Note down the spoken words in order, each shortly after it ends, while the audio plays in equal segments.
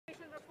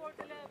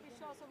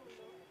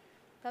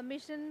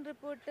Commission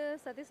report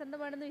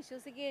സത്യസന്ധമാണെന്ന്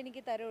വിശ്വസിക്കുക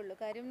എനിക്ക് തരവുള്ളൂ.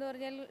 കാര്യം എന്ന്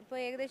പറഞ്ഞാൽ ഇപ്പോൾ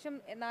ഏകദേശം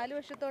 4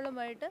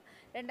 വർഷത്തോളമായിട്ട്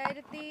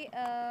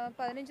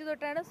 2015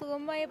 തൊട്ടാണ്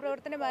സുഗമമായ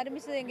പ്രവർത്തനം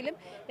ആരംഭിച്ചതെങ്കിലും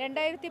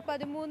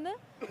 2013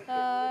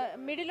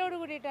 മിഡിലോട്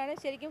കൂടിയിട്ടാണ്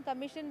ശരിക്കും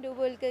കമ്മീഷൻ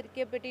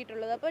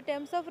രൂപവൽക്കരിക്കപ്പെട്ടിട്ടുള്ളത്. അപ്പോൾ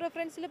ടേംസ് ഓഫ്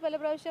റെഫറൻസിൽ പല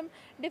പ്രാവശ്യം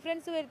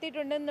ഡിഫറൻസ്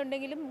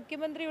വരുത്തിയിട്ടുണ്ടെന്നുണ്ടെങ്കിലും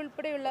മുഖ്യമന്ത്രി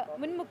ഉൾപ്പെടെയുള്ള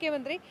മുൻ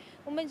മുഖ്യമന്ത്രി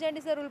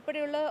ഉമ്മൻചാണ്ടി സാർ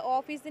ഉൾപ്പെടെയുള്ള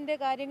ഓഫീസിൻ്റെ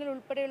കാര്യങ്ങൾ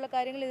ഉൾപ്പെടെയുള്ള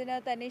കാര്യങ്ങൾ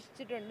ഇതിനകത്ത്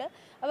അന്വേഷിച്ചിട്ടുണ്ട്.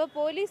 അപ്പോൾ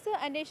പോലീസ്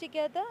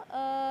അന്വേഷിക്കാത്ത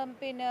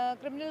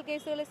ക്രിമിനൽ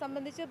കേസുകളെ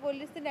സംബന്ധിച്ച്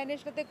പോലീസിൻ്റെ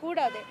അന്വേഷണത്തെ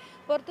കൂടാതെ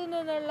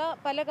പുറത്തുനിന്നുള്ള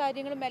പല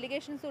കാര്യങ്ങളും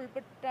അലിഗേഷൻസ്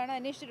ഉൾപ്പെട്ടിട്ടാണ്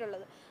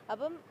അന്വേഷിച്ചിട്ടുള്ളത്.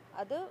 അപ്പം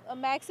അത്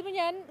മാക്സിമം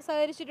ഞാൻ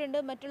സഹകരിച്ചിട്ടുണ്ട്,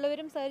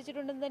 മറ്റുള്ളവരും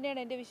സഹകരിച്ചിട്ടുണ്ടെന്ന് തന്നെയാണ്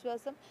എൻ്റെ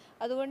വിശ്വാസം.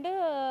 അതുകൊണ്ട്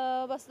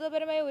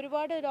വസ്തുതാപരമായ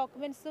ഒരുപാട്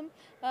ഡോക്യുമെൻറ്റ്സും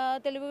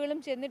തെളിവുകളും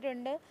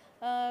ചെന്നിട്ടുണ്ട്.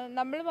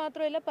 നമ്മൾ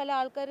മാത്രമല്ല പല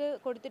ആൾക്കാർ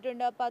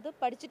കൊടുത്തിട്ടുണ്ട്. അപ്പോൾ അത്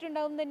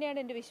പഠിച്ചിട്ടുണ്ടാവും തന്നെയാണ്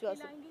എൻ്റെ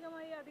വിശ്വാസം.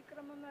 ലൈംഗികമായി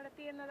അതിക്രമം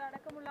നടത്തിയെന്നത്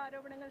അടക്കമുള്ള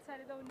ആരോപണങ്ങൾ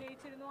സരിത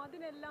ഉന്നയിച്ചിരുന്നു.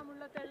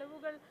 അതിനെല്ലാമുള്ള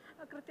തെളിവുകൾ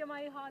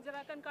കൃത്യമായി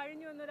ഹാജരാക്കാൻ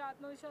കഴിഞ്ഞു എന്നൊരു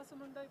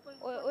ആത്മവിശ്വാസമുണ്ടോ ഇപ്പോൾ?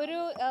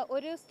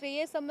 ഒരു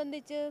സ്ത്രീയെ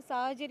സംബന്ധിച്ച്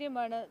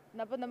സാഹചര്യമാണ്.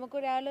 അപ്പോൾ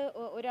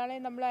ഒരാളെ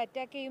നമ്മൾ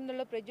അറ്റാക്ക് ചെയ്യും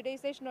എന്നുള്ള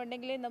പ്രെജുഡൈസേഷൻ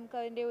ഉണ്ടെങ്കിലേ നമുക്ക്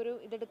അതിൻ്റെ ഒരു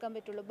ഇതെടുക്കാൻ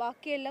പറ്റുള്ളൂ.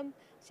 ബാക്കിയെല്ലാം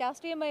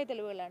ശാസ്ത്രീയമായ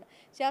തെളിവുകളാണ്.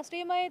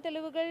 ശാസ്ത്രീയമായ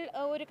തെളിവുകൾ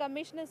ഒരു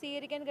കമ്മീഷന്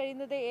സ്വീകരിക്കാൻ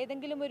കഴിയുന്നത്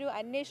ഏതെങ്കിലും ഒരു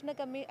അന്വേഷണ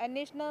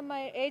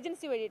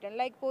ഏജൻസി വഴിയിട്ടാണ്,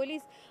 ലൈക്ക്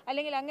പോലീസ്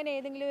അല്ലെങ്കിൽ അങ്ങനെ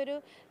ഏതെങ്കിലും ഒരു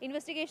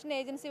ഇൻവെസ്റ്റിഗേഷൻ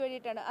ഏജൻസി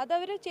വഴിയിട്ടാണ്.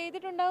 അതവർ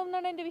ചെയ്തിട്ടുണ്ടാവും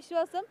എന്നാണ് എൻ്റെ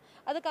വിശ്വാസം.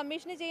 അത്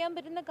കമ്മീഷന് ചെയ്യാൻ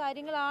പറ്റുന്ന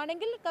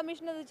കാര്യങ്ങളാണെങ്കിൽ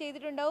കമ്മീഷൻ അത്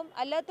ചെയ്തിട്ടുണ്ടാവും.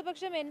 അല്ലാത്ത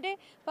പക്ഷം എൻ്റെ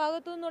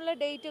ഭാഗത്തു നിന്നുള്ള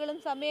ഡേറ്റുകളും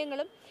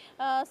സമയങ്ങളും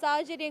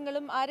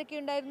സാഹചര്യങ്ങളും ആരൊക്കെ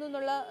ഉണ്ടായിരുന്നു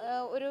എന്നുള്ള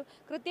ഒരു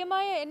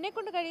കൃത്യമായ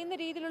എന്നെക്കൊണ്ട് കഴിയുന്ന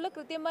രീതിയിലുള്ള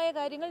കൃത്യമായ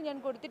കാര്യങ്ങൾ ഞാൻ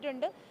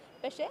കൊടുത്തിട്ടുണ്ട്.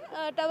 പക്ഷേ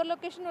ടവർ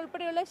ലൊക്കേഷൻ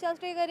ഉൾപ്പെടെയുള്ള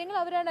ശാസ്ത്രീയ കാര്യങ്ങൾ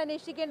അവരാണ്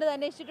അന്വേഷിക്കേണ്ടത്,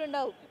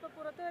 അന്വേഷിച്ചിട്ടുണ്ടാവും. ഇപ്പോൾ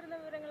പുറത്തു വരുന്ന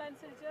വിവരങ്ങൾ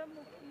അനുസരിച്ച്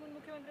മുൻ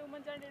മുഖ്യമന്ത്രി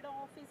ഉമ്മൻചാണ്ടിയുടെ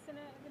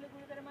ഓഫീസിന് ഇതിൽ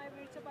ഗുരുതരമായ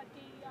വീഴ്ച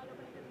പറ്റി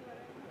ആരോപണിക്കുന്നു.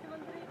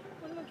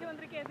 മുൻ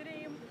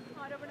മുഖ്യമന്ത്രിക്കെതിരെയും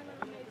ആരോപണങ്ങൾ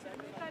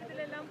ഉന്നയിച്ചിരുന്നു.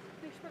 ഇക്കാര്യത്തിലെല്ലാം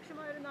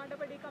നിഷ്പക്ഷമായ ഒരു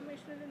നടപടി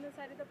കമ്മീഷനിൽ നിന്ന്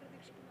സരിത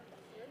പ്രതീക്ഷിക്കുന്നുണ്ട്.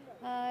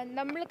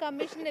 നമ്മൾ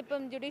കമ്മീഷൻ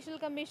ഇപ്പം ജുഡീഷ്യൽ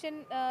കമ്മീഷൻ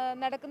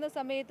നടക്കുന്ന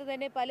സമയത്ത്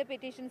തന്നെ പല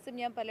പെറ്റീഷൻസും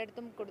ഞാൻ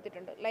പലയിടത്തും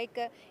കൊടുത്തിട്ടുണ്ട്.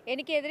 ലൈക്ക്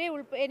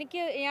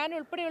ഞാൻ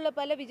ഉൾപ്പെടെയുള്ള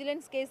പല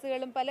വിജിലൻസ്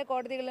കേസുകളും പല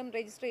കോടതികളും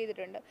രജിസ്റ്റർ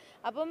ചെയ്തിട്ടുണ്ട്.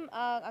 അപ്പം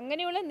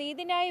അങ്ങനെയുള്ള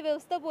നീതിന്യായ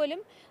വ്യവസ്ഥ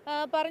പോലും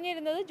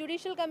പറഞ്ഞിരുന്നത്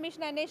ജുഡീഷ്യൽ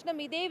കമ്മീഷൻ അന്വേഷണം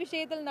ഇതേ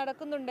വിഷയത്തിൽ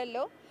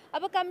നടക്കുന്നുണ്ടല്ലോ,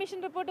 അപ്പോൾ കമ്മീഷൻ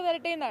റിപ്പോർട്ട്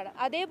വരട്ടെ എന്നാണ്.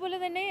 അതേപോലെ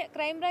തന്നെ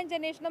ക്രൈംബ്രാഞ്ച്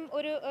അന്വേഷണം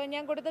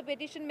ഞാൻ കൊടുത്ത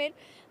പെറ്റീഷൻ മേൽ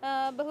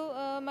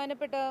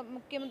ബഹുമാനപ്പെട്ട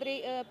മുഖ്യമന്ത്രി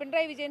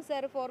പിണറായി വിജയൻ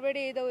സാർ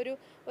ഫോർവേഡ് ചെയ്ത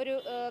ഒരു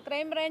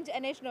ക്രൈംബ്രാഞ്ച്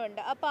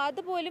അന്വേഷണമുണ്ട്. അപ്പോൾ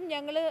അതുപോലും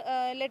ഞങ്ങൾ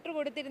ലെറ്റർ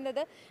കൊടുത്തിരുന്നത്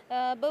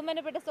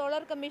ബഹുമാനപ്പെട്ട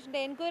സോളാർ കമ്മീഷൻ്റെ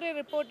എൻക്വയറി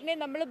റിപ്പോർട്ടിനെ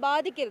നമ്മൾ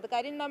ബാധിക്കരുത്.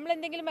 കാര്യം നമ്മൾ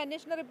എന്തെങ്കിലും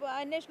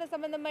അന്വേഷണ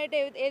സംബന്ധമായിട്ട്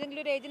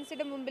ഏതെങ്കിലും ഒരു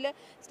ഏജൻസിയുടെ മുമ്പിൽ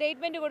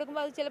സ്റ്റേറ്റ്മെൻറ്റ്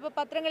കൊടുക്കുമ്പോൾ അത് ചിലപ്പോൾ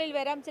പത്രങ്ങളിൽ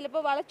വരാം,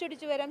 ചിലപ്പോൾ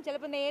വളച്ചൊടിച്ച് വരാം,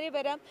 ചിലപ്പോൾ നേരെ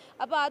വരാം.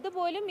 അപ്പോൾ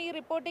അതുപോലും ഈ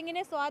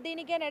റിപ്പോർട്ടിങ്ങിനെ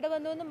സ്വാധീനിക്കാൻ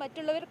ഇടവന്നുവെന്ന്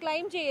മറ്റുള്ളവർ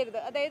ക്ലെയിം ചെയ്യരുത്,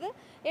 അതായത്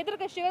എതിർ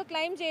കക്ഷികൾ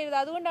ക്ലെയിം ചെയ്യരുത്.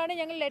 അതുകൊണ്ടാണ്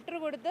ഞങ്ങൾ ലെറ്റർ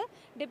കൊടുത്ത്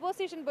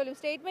ഡിപ്പോസിഷൻ പോലും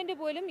സ്റ്റേറ്റ്മെൻറ്റ്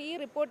പോലും ഈ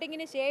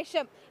റിപ്പോർട്ടിങ്ങിന്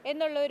ശേഷം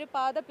എന്നുള്ള ഒരു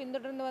പാത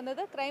പിന്തുടർന്നു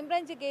വന്നത്.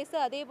 ക്രൈംബ്രാഞ്ച് കേസ്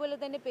അതേപോലെ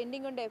തന്നെ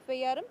പെൻഡിംഗ് ഉണ്ട്,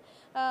 FIRും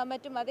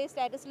മറ്റും അതേ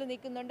സ്റ്റാറ്റസിൽ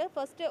നിൽക്കുന്നുണ്ട്.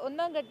 ഫസ്റ്റ്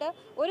 1ാം ഘട്ട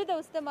ഒരു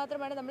ദിവസത്തെ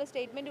മാത്രമാണ് നമ്മൾ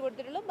സ്റ്റേറ്റ്മെൻറ്റ്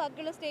കൊടുത്തിട്ടുള്ളൂ.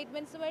 ബാക്കിയുള്ള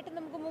സ്റ്റേറ്റ്മെൻറ്റ്സുമായിട്ട്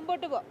നമുക്ക്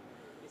മുമ്പോട്ട് പോകാം.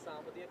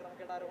 സാമ്പത്തിക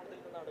ക്രമക്കേട് ആരോപണത്തിൽ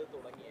നിന്നാണ്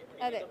തുടങ്ങിയത്.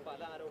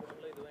 പല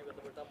ആരോപണങ്ങളും ഇതുമായി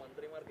ബന്ധപ്പെട്ട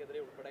മന്ത്രിമാർക്കെതിരെ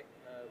ഉൾപ്പെടെ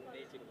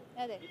ഉന്നയിച്ചിരുന്നു.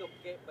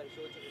 ഇതൊക്കെ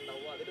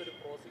പരിശോധിച്ചിട്ടുണ്ടാവും. അതിലൊരു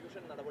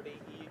പ്രോസിക്യൂഷൻ നടപടി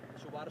ഈ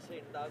ശുപാർശ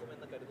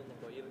ഉണ്ടാകുമെന്ന്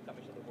കരുതുന്നുണ്ടോ ഈ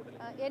കമ്മീഷൻ റിപ്പോർട്ടിൽ?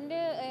 എൻ്റെ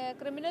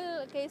ക്രിമിനൽ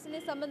കേസിനെ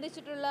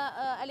സംബന്ധിച്ചിട്ടുള്ള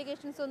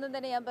അലിഗേഷൻസ് ഒന്നും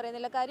തന്നെ ഞാൻ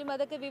പറയുന്നില്ല. കാര്യം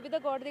അതൊക്കെ വിവിധ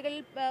കോടതികളിൽ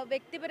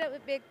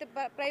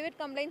പ്രൈവറ്റ്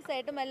കംപ്ലയിൻസ്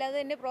ആയിട്ടും അല്ലാതെ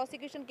തന്നെ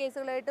പ്രോസിക്യൂഷൻ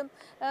കേസുകളായിട്ടും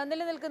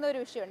നിലനിൽക്കുന്ന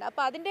ഒരു വിഷയമുണ്ട്.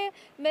 അപ്പോൾ അതിൻ്റെ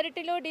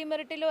മെറിറ്റിലോ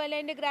ഡിമെറിറ്റിലോ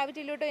അല്ലെങ്കിൽ അതിൻ്റെ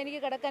ഗ്രാവിറ്റിയിലോട്ടോ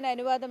എനിക്ക് കടക്കാൻ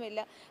അനുവാദമില്ല.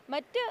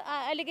 മറ്റ്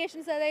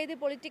അലിഗേഷൻസ്, അതായത്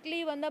പൊളിറ്റിക്കലി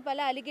വന്ന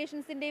പല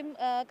അലിഗേഷൻസിൻ്റെയും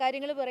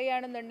കാര്യങ്ങൾ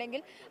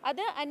പറയുകയാണെന്നുണ്ടെങ്കിൽ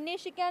അത്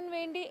അന്വേഷിക്കാൻ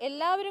വേണ്ടി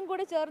എല്ലാവരും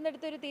കൂടി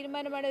ചേർന്നെടുത്തൊരു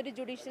തീരുമാനമാണ് ഒരു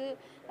ജുഡീഷ്യൽ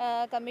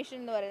കമ്മീഷൻ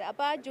എന്ന് പറയുന്നത്.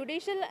 അപ്പോൾ ആ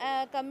ജുഡീഷ്യൽ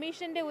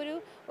കമ്മീഷൻ്റെ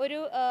ഒരു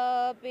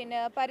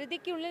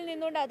പരിധിക്കുള്ളിൽ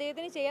നിന്നുകൊണ്ട്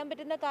അദ്ദേഹത്തിന് ചെയ്യാൻ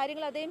പറ്റുന്ന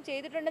കാര്യങ്ങൾ അദ്ദേഹം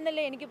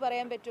ചെയ്തിട്ടുണ്ടെന്നല്ലേ എനിക്ക്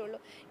പറയാൻ പറ്റുള്ളൂ.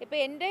 ഇപ്പോൾ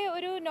എൻ്റെ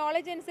ഒരു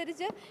നോളജ്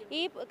അനുസരിച്ച്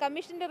ഈ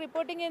കമ്മീഷൻ്റെ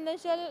റിപ്പോർട്ടിംഗ് എന്ന്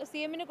വെച്ചാൽ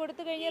CMന്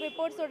കൊടുത്തു കഴിഞ്ഞാൽ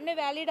റിപ്പോർട്ട്സ് ഉടനെ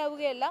വാലിഡ്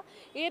ആവുകയല്ല.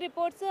 ഈ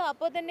റിപ്പോർട്ട്സ്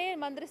അപ്പോൾ തന്നെ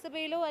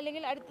മന്ത്രിസഭയിലോ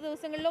അല്ലെങ്കിൽ അടുത്ത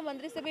ദിവസങ്ങളിലോ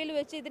മന്ത്രിസഭയിൽ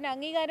വെച്ച് ഇതിന്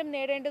അംഗീകാരം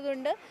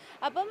നേടേണ്ടതുണ്ട്.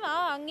 അപ്പം ആ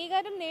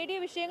അംഗീകാരം നേടിയ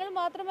വിഷയങ്ങൾ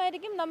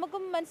മാത്രമായിരിക്കും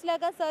നമുക്കും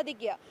മനസ്സിലാക്കാൻ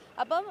സാധിക്കുക.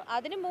 അപ്പം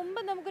അതിനു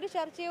മുമ്പ് നമുക്കൊരു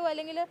ചർച്ചയോ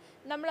അല്ലെങ്കിൽ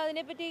നമ്മൾ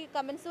അതിനെപ്പറ്റി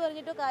കമൻസ്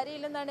പറഞ്ഞിട്ടോ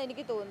കാര്യമില്ലെന്നാണ്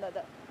എനിക്ക്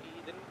തോന്നുന്നത്.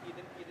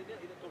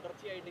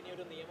 തുടർച്ചയായിട്ട് ഇനി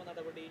ഒരു നിയമ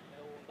നടപടി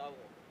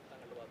ഉണ്ടാവുമോ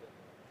താങ്കളുടെ ഭാഗത്ത്?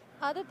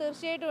 അത്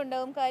തീർച്ചയായിട്ടും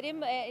ഉണ്ടാകും. കാര്യം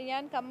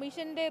ഞാൻ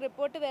കമ്മീഷൻ്റെ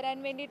റിപ്പോർട്ട് വരാൻ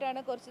വേണ്ടിയിട്ടാണ്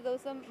കുറച്ച്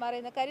ദിവസം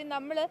പറയുന്നത്. കാര്യം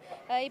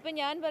ഇപ്പം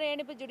ഞാൻ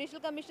പറയുകയാണ്, ഇപ്പോൾ ജുഡീഷ്യൽ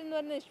കമ്മീഷൻ എന്ന്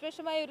പറഞ്ഞാൽ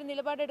നിഷ്പക്ഷമായ ഒരു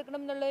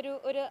നിലപാടെടുക്കണം എന്നുള്ളൊരു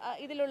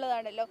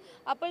ഇതിലുള്ളതാണല്ലോ.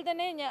 അപ്പോൾ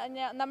തന്നെ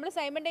നമ്മൾ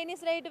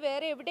സൈമൾട്ടേനിയസ്ലായിട്ട്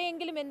വേറെ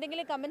എവിടെയെങ്കിലും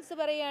എന്തെങ്കിലും കമൻസ്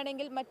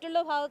പറയുകയാണെങ്കിൽ മറ്റുള്ള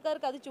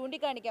ഭാഗക്കാർക്ക് അത്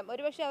ചൂണ്ടിക്കാണിക്കാം.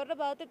 ഒരുപക്ഷെ അവരുടെ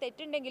ഭാഗത്ത്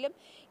തെറ്റുണ്ടെങ്കിലും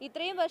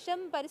ഇത്രയും വർഷം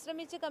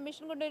പരിശ്രമിച്ച്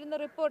കമ്മീഷൻ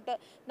കൊണ്ടുവരുന്ന റിപ്പോർട്ട്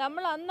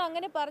നമ്മൾ അന്ന്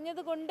അങ്ങനെ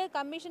പറഞ്ഞത് കൊണ്ട്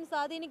കമ്മീഷൻ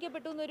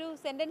സ്വാധീനിക്കപ്പെട്ടു എന്നൊരു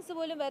സെൻറ്റൻസ്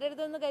പോലും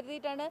വരരുതെന്ന്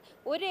കരുതിയിട്ടാണ്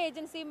ഒരു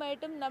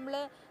ഏജൻസിയുമായിട്ടും നമ്മൾ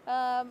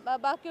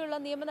ബാക്കിയുള്ള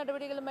നിയമ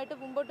നടപടികളുമായിട്ട്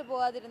മുമ്പോട്ട്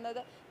പോകാതിരുന്നത്.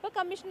 ഇപ്പോൾ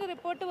കമ്മീഷൻ്റെ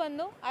റിപ്പോർട്ട്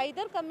വന്നു.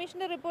 ഐദർ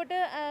കമ്മീഷൻ്റെ റിപ്പോർട്ട്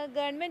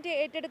ഗവൺമെൻറ്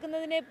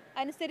ഏറ്റെടുക്കുന്നതിനെ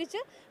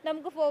അനുസരിച്ച്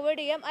നമുക്ക് ഫോർവേഡ്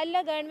ചെയ്യാം, അല്ല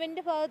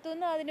ഗവൺമെൻറ്റിൻ്റെ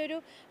ഭാഗത്തുനിന്ന് അതിനൊരു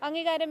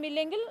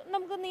അംഗീകാരമില്ലെങ്കിൽ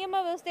നമുക്ക്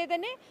നിയമവ്യവസ്ഥയെ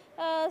തന്നെ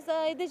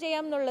ഇത്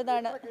ചെയ്യാം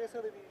എന്നുള്ളതാണ്.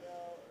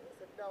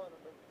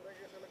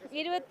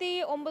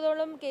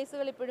 29ഓളം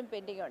കേസുകൾ ഇപ്പോഴും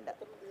പെൻഡിംഗ് ഉണ്ട്.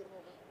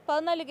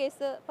 13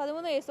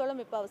 കേസോളം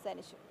ഇപ്പോൾ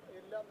അവസാനിച്ചു.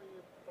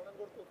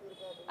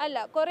 അല്ല,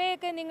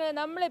 കുറേയൊക്കെ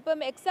നമ്മളിപ്പം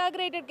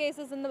എക്സാഗ്രേറ്റഡ്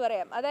കേസസ് എന്ന്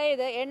പറയാം.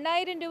 അതായത്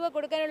 8000 രൂപ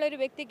കൊടുക്കാനുള്ള ഒരു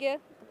വ്യക്തിക്ക്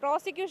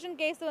പ്രോസിക്യൂഷൻ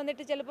കേസ്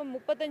വന്നിട്ട് ചിലപ്പം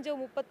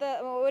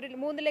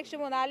 3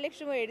 ലക്ഷമോ 4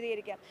 ലക്ഷമോ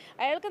എഴുതിയിരിക്കാം.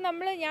 അയാൾക്ക്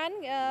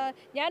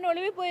ഞാൻ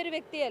ഒളിവിൽ പോയൊരു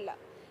വ്യക്തിയല്ല.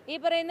 ഈ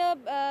പറയുന്ന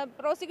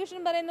പ്രോസിക്യൂഷൻ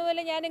പറയുന്ന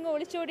പോലെ ഞാനിങ്ങ്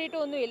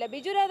ഒളിച്ചോടിയിട്ടൊന്നുമില്ല.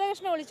 ബിജു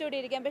രാധാകൃഷ്ണൻ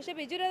ഒളിച്ചോടിയിരിക്കാം, പക്ഷേ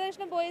ബിജു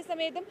രാധാകൃഷ്ണൻ പോയ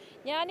സമയത്തും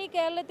ഞാൻ ഈ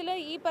കേരളത്തിൽ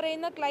ഈ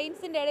പറയുന്ന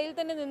ക്ലയൻസിൻ്റെ ഇടയിൽ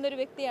തന്നെ നിന്നൊരു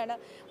വ്യക്തിയാണ്.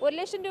 1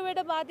 ലക്ഷം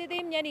രൂപയുടെ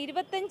ബാധ്യതയും ഞാൻ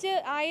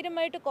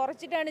 25,000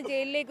 കുറച്ചിട്ടാണ്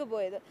ജയിലിലേക്ക്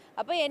പോയത്.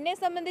 അപ്പോൾ എന്നെ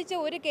സംബന്ധിച്ച്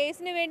ഒരു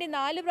കേസിന് വേണ്ടി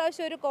 4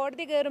 പ്രാവശ്യം ഒരു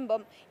കോടതി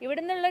കയറുമ്പം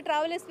ഇവിടെ നിന്നുള്ള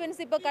ട്രാവൽ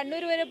എക്സ്പെൻസ് ഇപ്പോൾ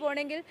കണ്ണൂർ വരെ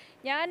പോകണമെങ്കിൽ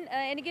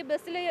എനിക്ക്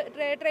ബസ്സിൽ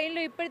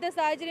ട്രെയിനിലും ഇപ്പോഴത്തെ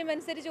സാഹചര്യം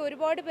അനുസരിച്ച്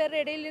ഒരുപാട്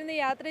പേരുടെ ഇടയിൽ നിന്ന്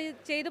യാത്ര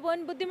ചെയ്തു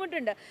പോകാൻ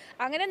ബുദ്ധിമുട്ടുണ്ട്.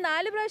 അങ്ങനെ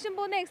 4 പ്രാവശ്യം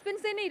പോകുന്ന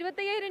എക്സ്പെൻസ് തന്നെ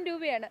 25,000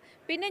 രൂപയാണ്.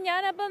 പിന്നെ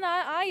ഞാനപ്പം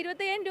ആ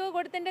 25,000 രൂപ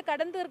കൊടുത്തതിൻ്റെ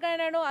കടം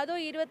തീർക്കാനാണോ അതോ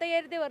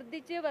 25,000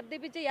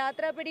 വർദ്ധിപ്പിച്ച്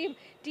യാത്രാപ്പടിയും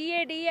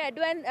TAD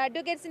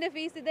അഡ്വക്കേറ്റ്സിൻ്റെ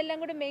ഫീസ് ഇതെല്ലാം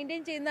കൂടെ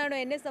മെയിൻറ്റെയിൻ ചെയ്യുന്നതാണോ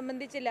എന്നെ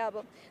സംബന്ധിച്ച്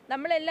ലാഭം?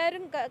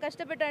 നമ്മളെല്ലാവരും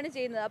കഷ്ടപ്പെട്ടാണ്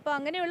ചെയ്യുന്നത്. അപ്പോൾ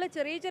അങ്ങനെയുള്ള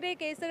ചെറിയ ചെറിയ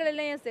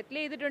കേസുകളെല്ലാം ഞാൻ സെറ്റിൽ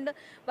ചെയ്തിട്ടുണ്ട്.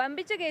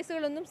 വമ്പിച്ച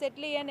കേസുകളൊന്നും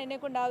സെറ്റിൽ ചെയ്യാൻ എന്നെ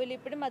കൊണ്ടാവില്ല.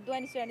 ഇപ്പോഴും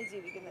അധ്വാനിച്ചാണ്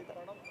ജീവിക്കുന്നത്.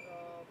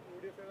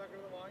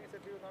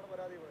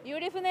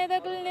 UDF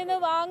നേതാക്കളിൽ നിന്ന്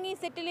വാങ്ങി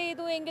സെറ്റിൽ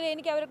ചെയ്തു എങ്കിൽ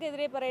എനിക്ക്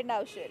അവർക്കെതിരെ പറയേണ്ട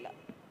ആവശ്യമില്ല.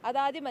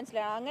 അതാദ്യം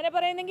മനസ്സിലാണ്. അങ്ങനെ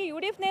പറയുന്നെങ്കിൽ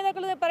UDF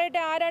നേതാക്കൾ പറയട്ടെ,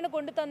 ആരാണ്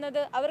കൊണ്ടു തന്നത്,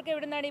 അവർക്ക്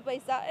എവിടെ നിന്നാണ് ഈ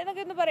പൈസ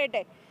എന്നൊക്കെ ഒന്ന്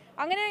പറയട്ടെ.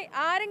 അങ്ങനെ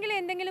ആരെങ്കിലും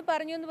എന്തെങ്കിലും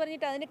പറഞ്ഞു എന്ന്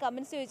പറഞ്ഞിട്ട് അതിന്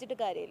കമൻസ് ചോദിച്ചിട്ട്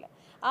കാര്യമില്ല.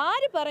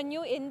 ആര്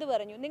പറഞ്ഞു, എന്ത്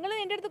പറഞ്ഞു? നിങ്ങൾ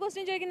എൻ്റെ അടുത്ത്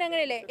ക്വസ്റ്റ്യൻ ചോദിക്കുന്നത്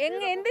അങ്ങനെയല്ലേ,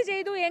 എന്ത്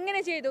ചെയ്തു,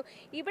 എങ്ങനെ ചെയ്തു?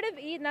 ഇവിടെ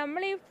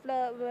നമ്മൾ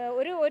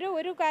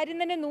ഒരു കാര്യം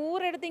തന്നെ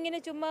 100 എടുത്ത്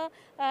ഇങ്ങനെ ചുമ്മാ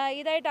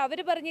ഇതായിട്ട്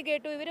അവർ പറഞ്ഞു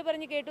കേട്ടു ഇവർ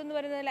പറഞ്ഞു കേട്ടു എന്ന്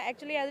പറയുന്നതല്ല.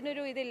 ആക്ച്വലി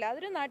അതിനൊരു ഇതില്ല.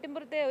 അതൊരു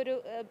നാട്ടിൻപുറത്തെ ഒരു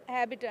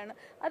ഹാബിറ്റാണ്.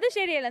 അത്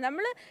ശരിയല്ല.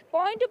 നമ്മൾ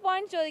പോയിന്റ് ടു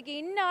പോയിന്റ് ചോദിക്കും,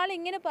 ഇന്ന ആൾ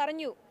ഇങ്ങനെ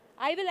പറഞ്ഞു,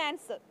 ഐ വിൽ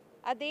ആൻസർ.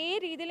 അതേ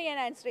രീതിയിൽ ഞാൻ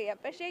ആൻസർ ചെയ്യാം.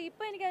 പക്ഷേ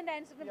ഇപ്പൊ എനിക്ക് അതിന്റെ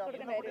ആൻസർ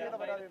കൊടുക്കേണ്ട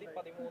കാര്യമില്ല.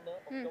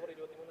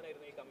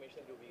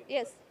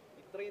 യെസ്,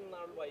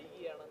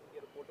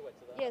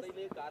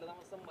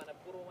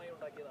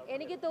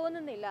 എനിക്ക്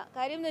തോന്നുന്നില്ല.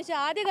 കാര്യം എന്ന് വെച്ചാൽ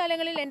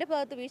ആദ്യകാലങ്ങളിൽ എൻ്റെ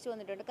ഭാഗത്ത് വീഴ്ച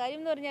വന്നിട്ടുണ്ട്. കാര്യം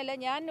എന്ന് പറഞ്ഞാൽ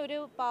ഞാൻ ഒരു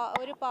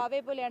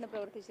പാവയെ പോലെയാണ്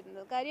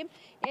പ്രവർത്തിച്ചിരുന്നത്. കാര്യം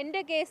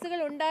എൻ്റെ കേസുകൾ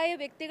ഉണ്ടായ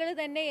വ്യക്തികൾ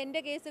തന്നെ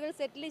എൻ്റെ കേസുകൾ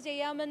സെറ്റിൽ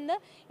ചെയ്യാമെന്ന്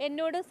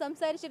എന്നോട്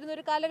സംസാരിച്ചിരുന്ന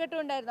ഒരു കാലഘട്ടം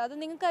ഉണ്ടായിരുന്നു. അത്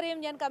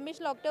നിങ്ങൾക്കറിയാം. ഞാൻ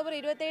കമ്മീഷനിൽ ഒക്ടോബർ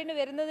 27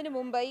 വരുന്നതിന്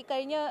മുമ്പ്, ഈ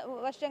കഴിഞ്ഞ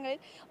വർഷങ്ങളിൽ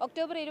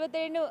ഒക്ടോബർ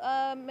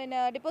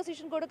 27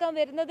 ഡിപ്പോസിഷൻ കൊടുക്കാൻ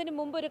വരുന്നതിന്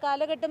മുമ്പ് ഒരു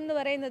കാലഘട്ടം എന്ന്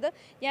പറയുന്നത്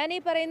ഞാൻ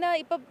ഈ പറയുന്ന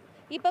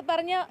ഇപ്പം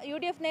പറഞ്ഞ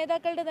UDF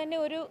നേതാക്കളുടെ തന്നെ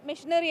ഒരു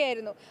മെഷീനറി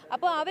ആയിരുന്നു.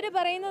 അപ്പോൾ അവർ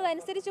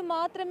പറയുന്നതനുസരിച്ച്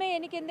മാത്രമേ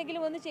എനിക്ക്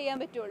എന്തെങ്കിലും ഒന്ന് ചെയ്യാൻ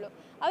പറ്റുള്ളൂ.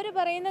 അവർ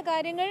പറയുന്ന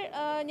കാര്യങ്ങൾ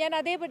ഞാൻ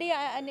അതേപടി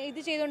ഇത്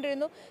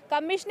ചെയ്തുകൊണ്ടിരുന്നു.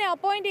 കമ്മീഷനെ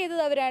അപ്പോയിൻറ്റ്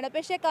ചെയ്തത് അവരാണ്,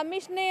 പക്ഷേ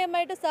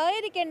കമ്മീഷനുമായിട്ട്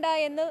സഹകരിക്കേണ്ട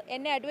എന്ന്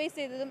എന്നെ അഡ്വൈസ്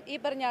ചെയ്തതും ഈ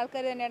പറഞ്ഞ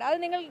ആൾക്കാർ തന്നെയാണ്. അത്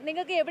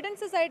നിങ്ങൾക്ക്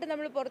എവിഡൻസസ് ആയിട്ട്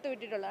നമ്മൾ പുറത്തു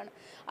വിട്ടിട്ടുള്ളതാണ്.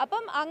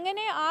 അപ്പം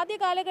അങ്ങനെ ആദ്യ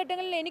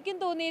കാലഘട്ടങ്ങളിൽ എനിക്കും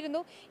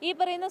തോന്നിയിരുന്നു ഈ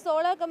പറയുന്ന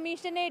സോളാർ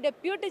കമ്മീഷനെ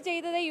ഡെപ്യൂട്ട്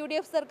ചെയ്തത്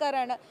UDF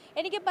സർക്കാരാണ്.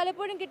 എനിക്ക്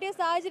പലപ്പോഴും കിട്ടിയ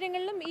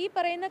സാഹചര്യങ്ങളിലും ഈ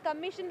പറയുന്ന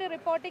കമ്മീഷൻ്റെ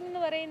റിപ്പോർട്ടിംഗ് എന്ന്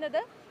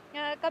പറയുന്നത്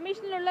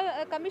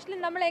കമ്മീഷനിൽ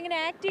നമ്മൾ എങ്ങനെ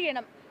ആക്ട്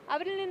ചെയ്യണം,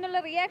 അവരിൽ നിന്നുള്ള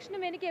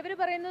റിയാക്ഷനും എനിക്ക് ഇവർ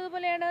പറയുന്നത്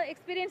പോലെയാണ്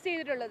എക്സ്പീരിയൻസ്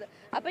ചെയ്തിട്ടുള്ളത്.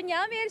 അപ്പം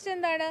ഞാൻ വിചാരിച്ചത്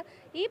എന്താണ്,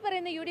 ഈ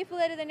പറയുന്ന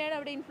UDFകാർ തന്നെയാണ്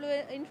അവിടെ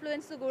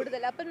ഇൻഫ്ലുവൻസ്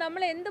കൂടുതൽ. അപ്പം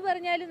നമ്മൾ എന്ത്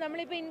പറഞ്ഞാലും,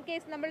 നമ്മളിപ്പോൾ ഇൻ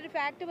കേസ് നമ്മളൊരു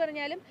ഫാക്റ്റ്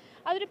പറഞ്ഞാലും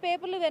അതൊരു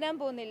പേപ്പറിൽ വരാൻ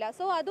പോകുന്നില്ല.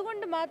 സോ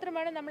അതുകൊണ്ട്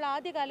മാത്രമാണ് നമ്മൾ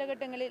ആദ്യ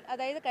കാലഘട്ടങ്ങളിൽ,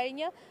 അതായത്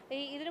കഴിഞ്ഞ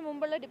ഇതിനു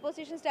മുമ്പുള്ള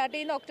ഡിപ്പോസിഷൻ സ്റ്റാർട്ട്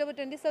ചെയ്യുന്ന ഒക്ടോബർ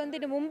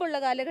 27 മുമ്പുള്ള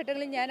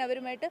കാലഘട്ടങ്ങളിൽ ഞാൻ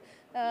അവരുമായിട്ട്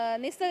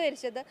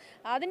നിസ്സഹകരിച്ചത്.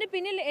 അതിന്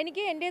പിന്നിൽ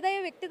എനിക്ക് എൻ്റേതായ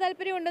വ്യക്തി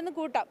താല്പര്യം ഉണ്ടെന്ന്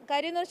കൂട്ടാം.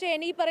 കാര്യം എന്ന്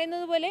വെച്ചാൽ ഈ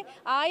പറയുന്നത് പോലെ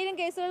 1000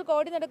 കേസുകൾ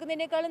കോടി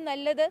നടക്കുന്നതിനേക്കാളും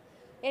നല്ലത്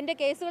എൻ്റെ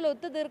കേസുകൾ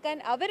ഒത്തുതീർക്കാൻ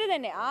അവർ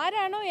തന്നെ,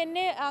 ആരാണോ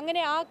എന്നെ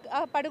അങ്ങനെ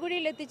ആ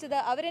പടുകുഴിയിൽ എത്തിച്ചത്,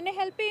 അവരെന്നെ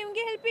ഹെൽപ്പ്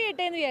ചെയ്യുമെങ്കിൽ ഹെൽപ്പ്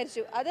ചെയ്യട്ടെ എന്ന്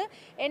വിചാരിച്ചു. അത്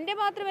എൻ്റെ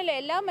മാത്രമല്ല,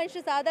 എല്ലാ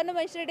സാധാരണ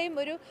മനുഷ്യരുടെയും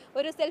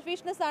ഒരു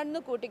സെൽഫിഷ്നെസ്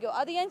ആണെന്ന് കൂട്ടിക്കോ.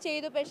 അത് ഞാൻ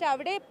ചെയ്തു. പക്ഷേ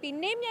അവിടെ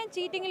പിന്നെയും ഞാൻ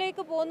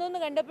ചീറ്റിങ്ങിലേക്ക് പോകുന്നു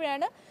എന്ന്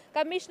കണ്ടപ്പോഴാണ്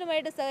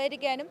കമ്മീഷനുമായിട്ട്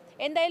സഹകരിക്കാനും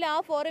എന്തായാലും ആ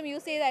ഫോറം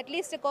യൂസ് ചെയ്ത്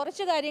അറ്റ്ലീസ്റ്റ്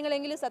കുറച്ച്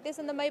കാര്യങ്ങളെങ്കിലും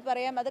സത്യസന്ധമായി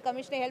പറയാം, അത്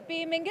കമ്മീഷനെ ഹെൽപ്പ്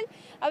ചെയ്യുമെങ്കിൽ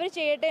അവർ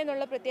ചെയ്യട്ടെ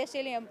എന്നുള്ള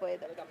പ്രത്യാശയിൽ ഞാൻ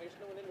പോയത്.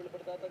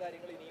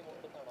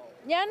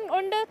 ഞാൻ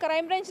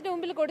ക്രൈംബ്രാഞ്ചിന്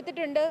മുമ്പിൽ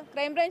കൊടുത്തിട്ടുണ്ട്.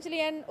 ക്രൈംബ്രാഞ്ചിൽ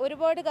ഞാൻ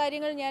ഒരുപാട്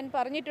കാര്യങ്ങൾ ഞാൻ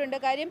പറഞ്ഞിട്ടുണ്ട്.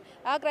 കാര്യം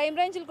ആ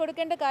ക്രൈംബ്രാഞ്ചിൽ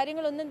കൊടുക്കേണ്ട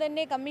കാര്യങ്ങളൊന്നും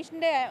തന്നെ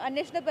കമ്മീഷൻ്റെ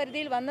അന്വേഷണ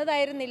പരിധിയിൽ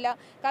വന്നതായിരുന്നില്ല.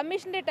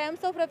 കമ്മീഷൻ്റെ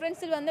ടേംസ് ഓഫ്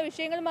റെഫറൻസിൽ വന്ന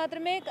വിഷയങ്ങൾ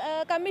മാത്രമേ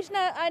കമ്മീഷൻ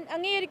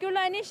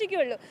അംഗീകരിക്കുകയുള്ളൂ,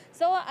 അന്വേഷിക്കുകയുള്ളൂ.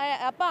 സോ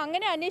അപ്പോൾ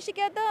അങ്ങനെ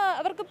അന്വേഷിക്കാത്ത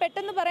അവർക്ക്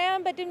പെട്ടെന്ന്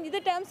പറയാൻ പറ്റും ഇത്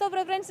ടേംസ് ഓഫ്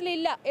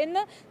റെഫറൻസിലില്ല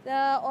എന്ന്.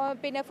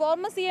 പിന്നെ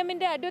ഫോർമർ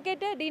CMൻ്റെ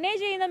അഡ്വക്കേറ്റ് ഡിനൈ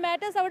ചെയ്യുന്ന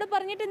മാറ്റേഴ്സ് അവിടെ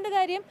പറഞ്ഞിട്ട് എന്ത്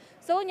കാര്യം?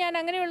 സോ ഞാൻ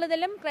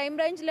അങ്ങനെയുള്ളതെല്ലാം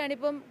ക്രൈംബ്രാഞ്ചിലാണ്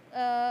ഇപ്പം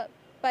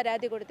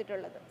പരാതി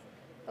കൊടുത്തിട്ടുള്ളത്.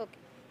 Okay,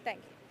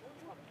 thank you.